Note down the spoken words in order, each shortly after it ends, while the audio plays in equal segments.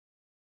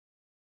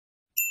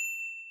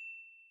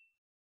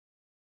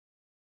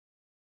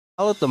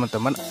Halo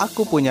teman-teman,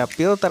 aku punya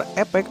filter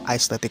efek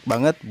estetik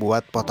banget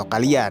buat foto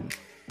kalian.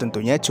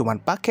 Tentunya cuman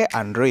pakai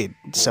Android.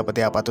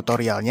 Seperti apa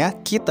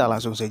tutorialnya? Kita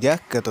langsung saja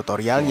ke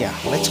tutorialnya.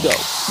 Let's go.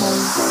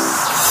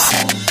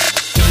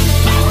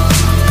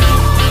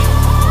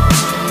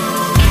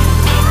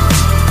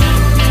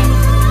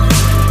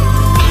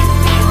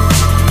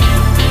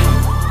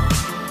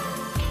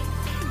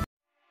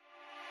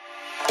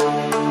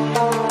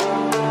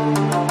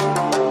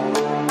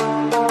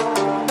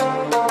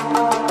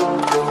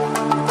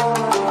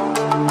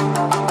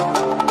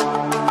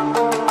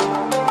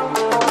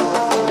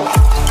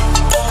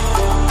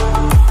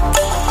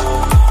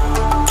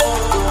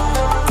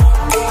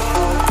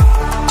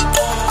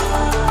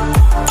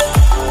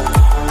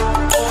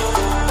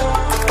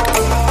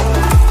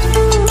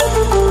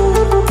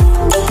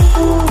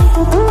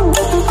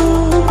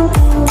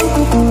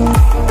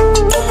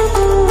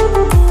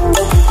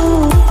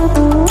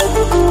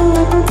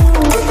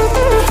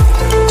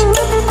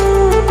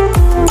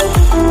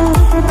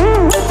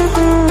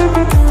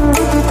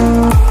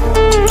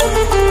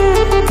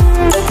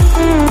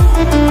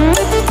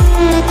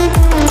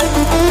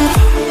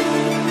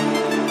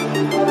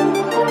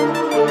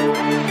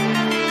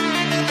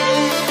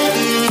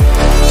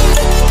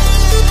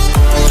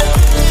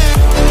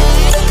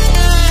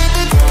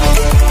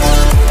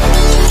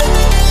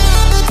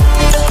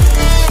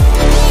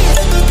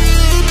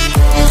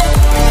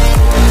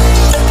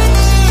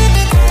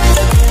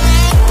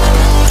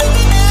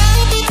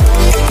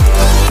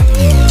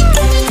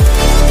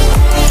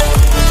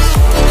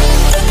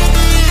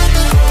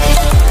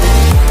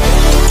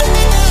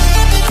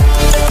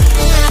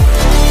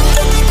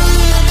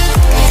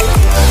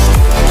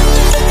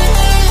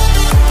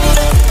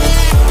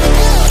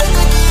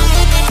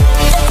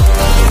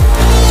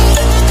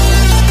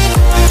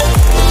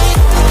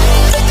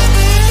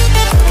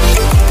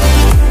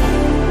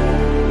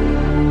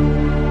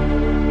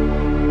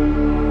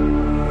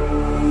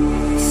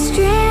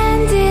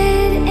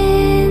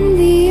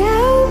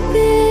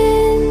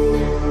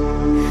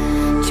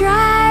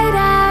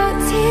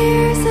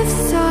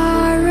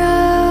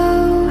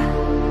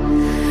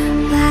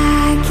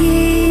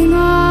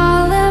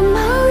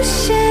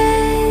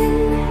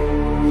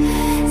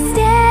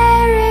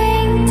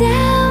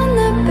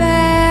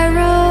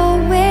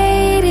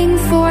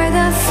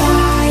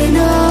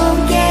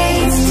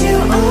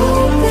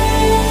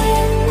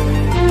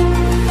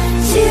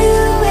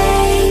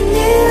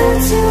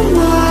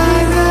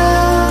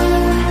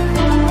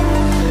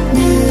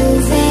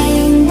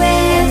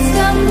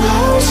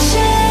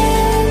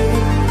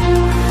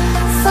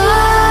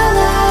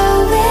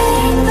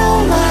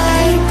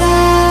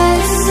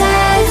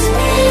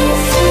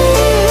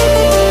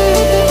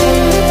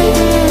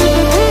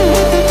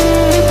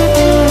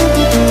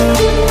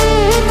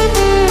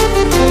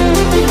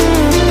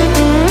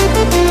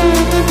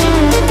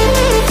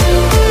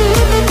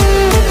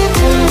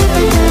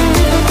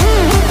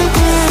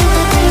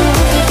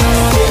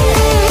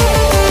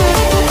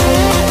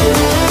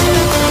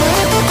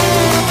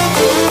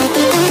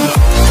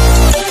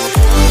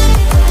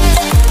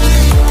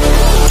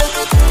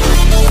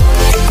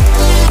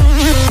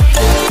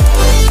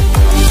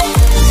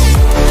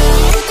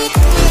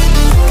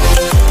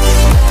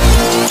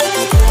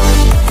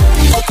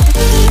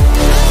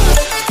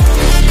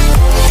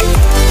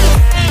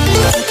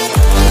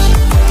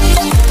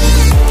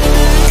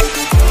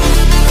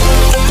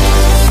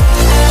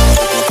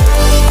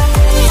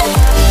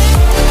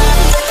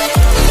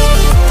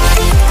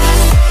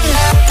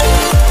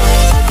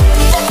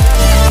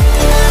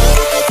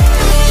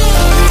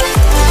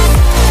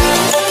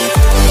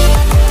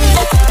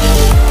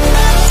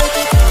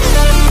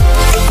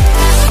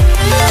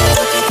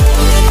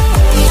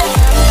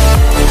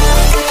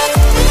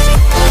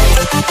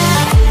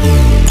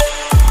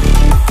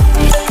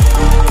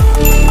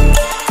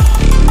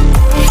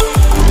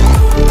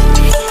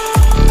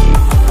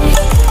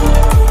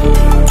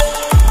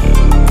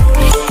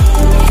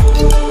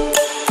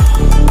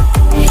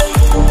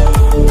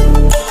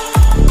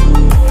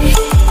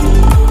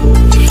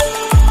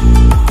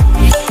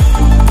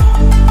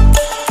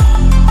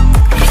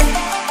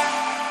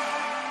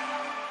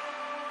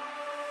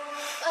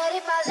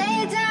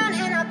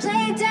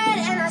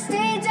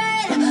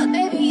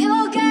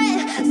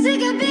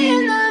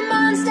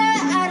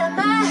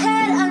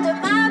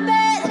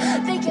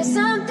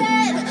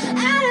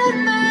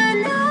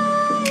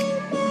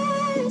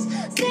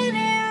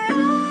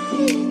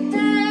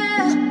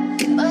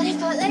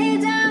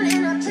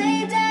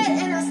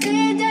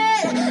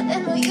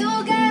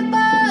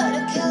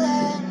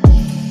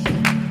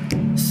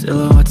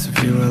 Silhouettes of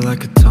you are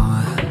like a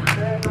taunt.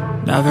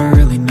 Never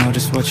really know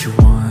just what you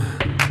want.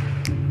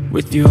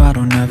 With you I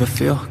don't ever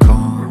feel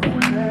calm.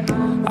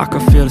 I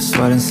can feel the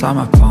sweat inside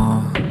my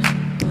palms.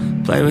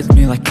 Play with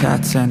me like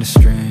cats and a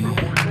string.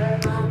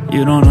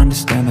 You don't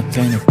understand the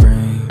pain it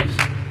brings.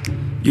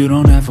 You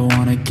don't ever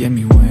wanna give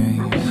me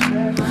wings.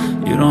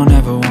 You don't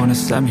ever wanna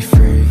set me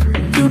free.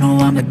 you know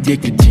I'm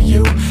addicted to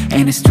you.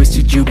 And it's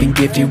twisted, you've been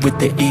gifted with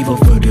the evil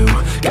voodoo.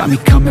 Got me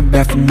coming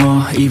back for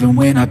more, even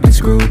when I've been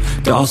screwed.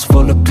 Dolls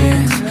full of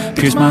pins,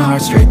 pierce my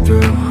heart straight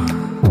through.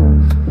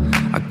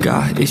 I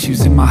got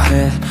issues in my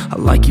head, I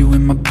like you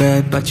in my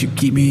bed, but you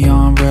keep me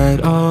on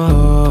red.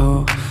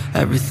 Oh,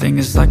 everything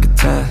is like a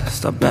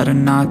test, I better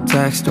not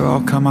text or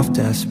I'll come off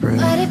desperate.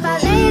 But if I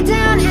lay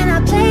down and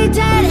I play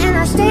dead and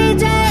I stay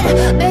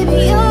dead,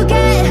 baby you'll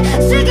get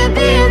sick of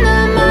being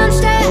the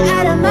monster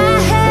out of my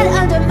head,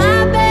 under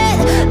my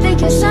bed.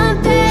 Think you're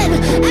something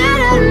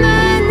out of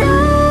my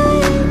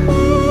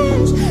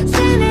nightmares,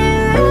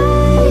 standing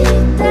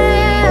right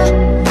there.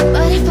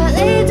 But if I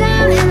lay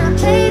down and I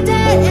play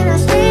dead and I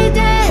stay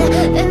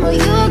dead, then will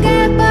you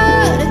get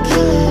bored of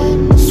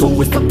killing? So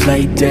if I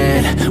play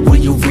dead,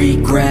 will you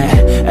regret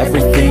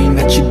everything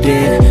that you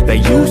did, that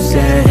you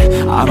said?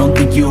 I don't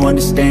think you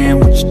understand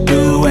what you're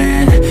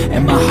doing,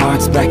 and my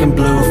heart's black and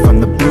blue from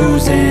the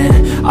bruising.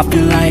 I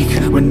feel like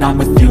when I'm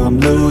with you I'm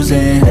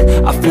losing.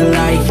 I feel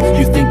like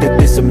you think that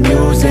this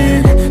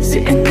amusing,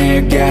 sitting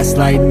there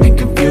gaslighting and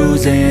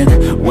confusing.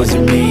 Was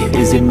it me?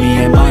 Is it me?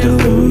 Am I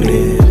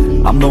deluded?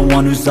 I'm the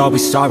one who's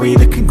always sorry,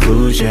 the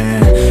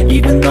conclusion,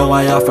 even though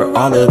I offer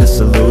all of the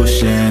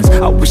solutions.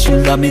 I wish you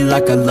loved me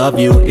like I love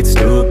you, it's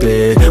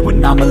stupid.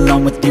 When I'm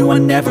alone with you I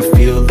never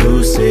feel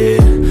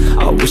lucid.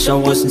 I wish I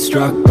wasn't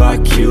struck by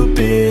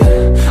Cupid.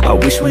 I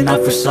wish when I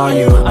first saw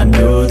you I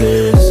knew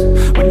this.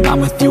 When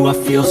I'm with you I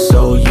feel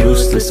so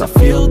useless, I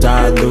feel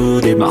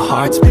diluted, my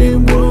heart's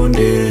been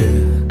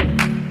wounded.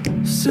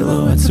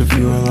 Silhouettes of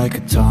you are like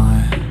a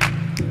taunt,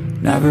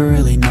 never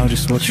really know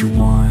just what you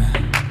want.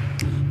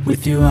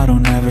 With you I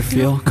don't ever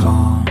feel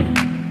calm,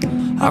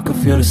 I can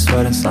feel the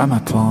sweat inside my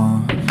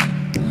palms.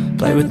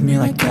 Play with me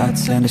like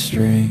cats and a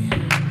string,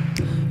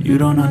 you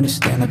don't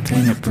understand the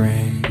pain it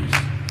brings.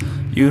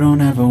 You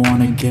don't ever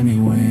wanna give me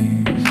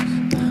wings,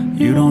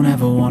 you don't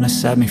ever wanna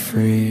set me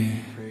free.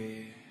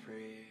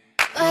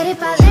 But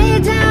if I lay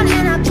down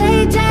and I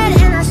play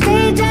dead and I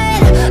stay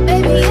dead,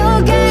 baby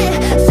you'll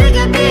get sick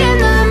of being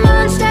the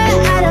monster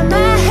out of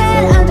my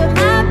head, under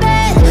my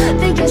bed.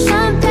 Think you're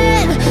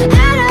something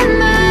out of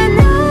my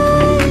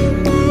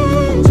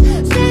nightmares,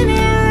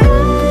 standing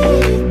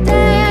right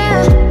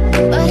there.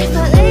 But if I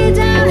lay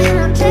down and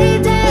I play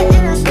dead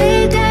and I stay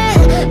dead,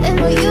 then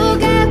will you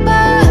get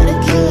bored of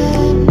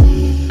killing me?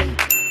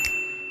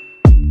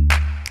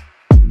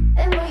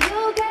 Then will you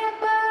get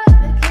bored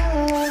of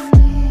killing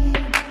me?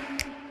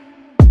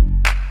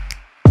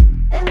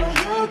 And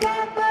will you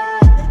get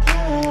bored of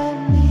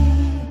killing me?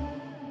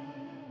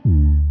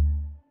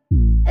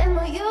 And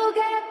will you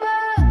get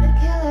bored of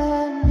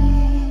killing me?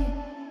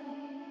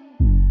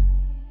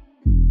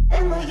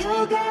 And will you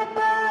get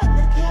bored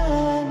of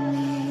killing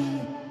me?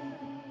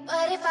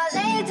 But if I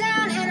lay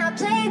down and I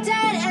play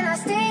dead and I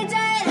stay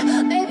dead,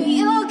 baby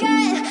you'll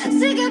get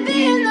sick of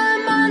being the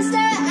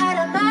monster out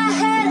of my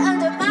head,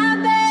 under my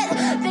bed.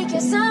 Think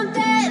you're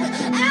something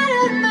out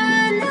of my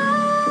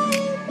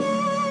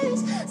nightmares,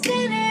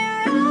 standing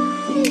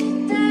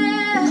right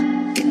there.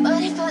 But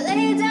if I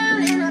lay down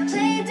and I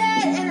play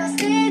dead and I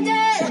stay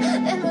dead,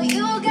 then will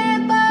you get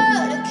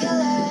bored of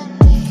killing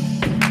me?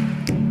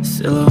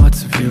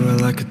 Silhouettes of you are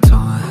like a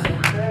taunt,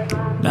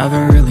 never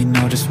really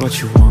know just what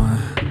you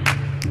want.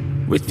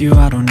 With you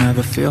I don't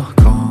ever feel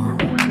calm,